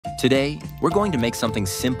Today, we're going to make something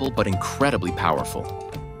simple but incredibly powerful.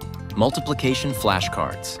 Multiplication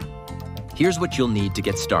flashcards. Here's what you'll need to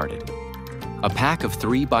get started. A pack of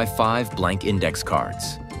 3x5 blank index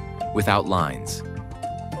cards, without lines.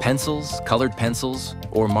 Pencils, colored pencils,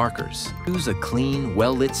 or markers. Choose a clean,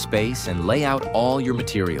 well-lit space and lay out all your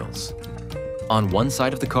materials. On one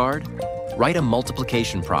side of the card, write a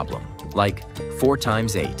multiplication problem, like 4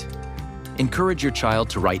 times 8. Encourage your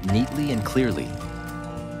child to write neatly and clearly.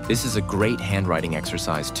 This is a great handwriting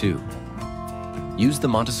exercise too. Use the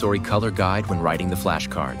Montessori color guide when writing the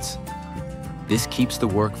flashcards. This keeps the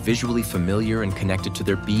work visually familiar and connected to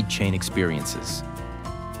their bead chain experiences.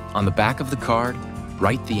 On the back of the card,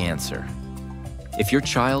 write the answer. If your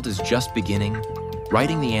child is just beginning,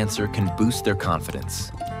 writing the answer can boost their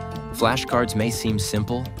confidence. Flashcards may seem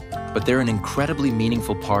simple, but they're an incredibly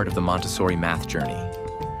meaningful part of the Montessori math journey.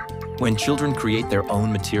 When children create their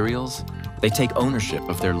own materials, they take ownership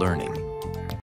of their learning.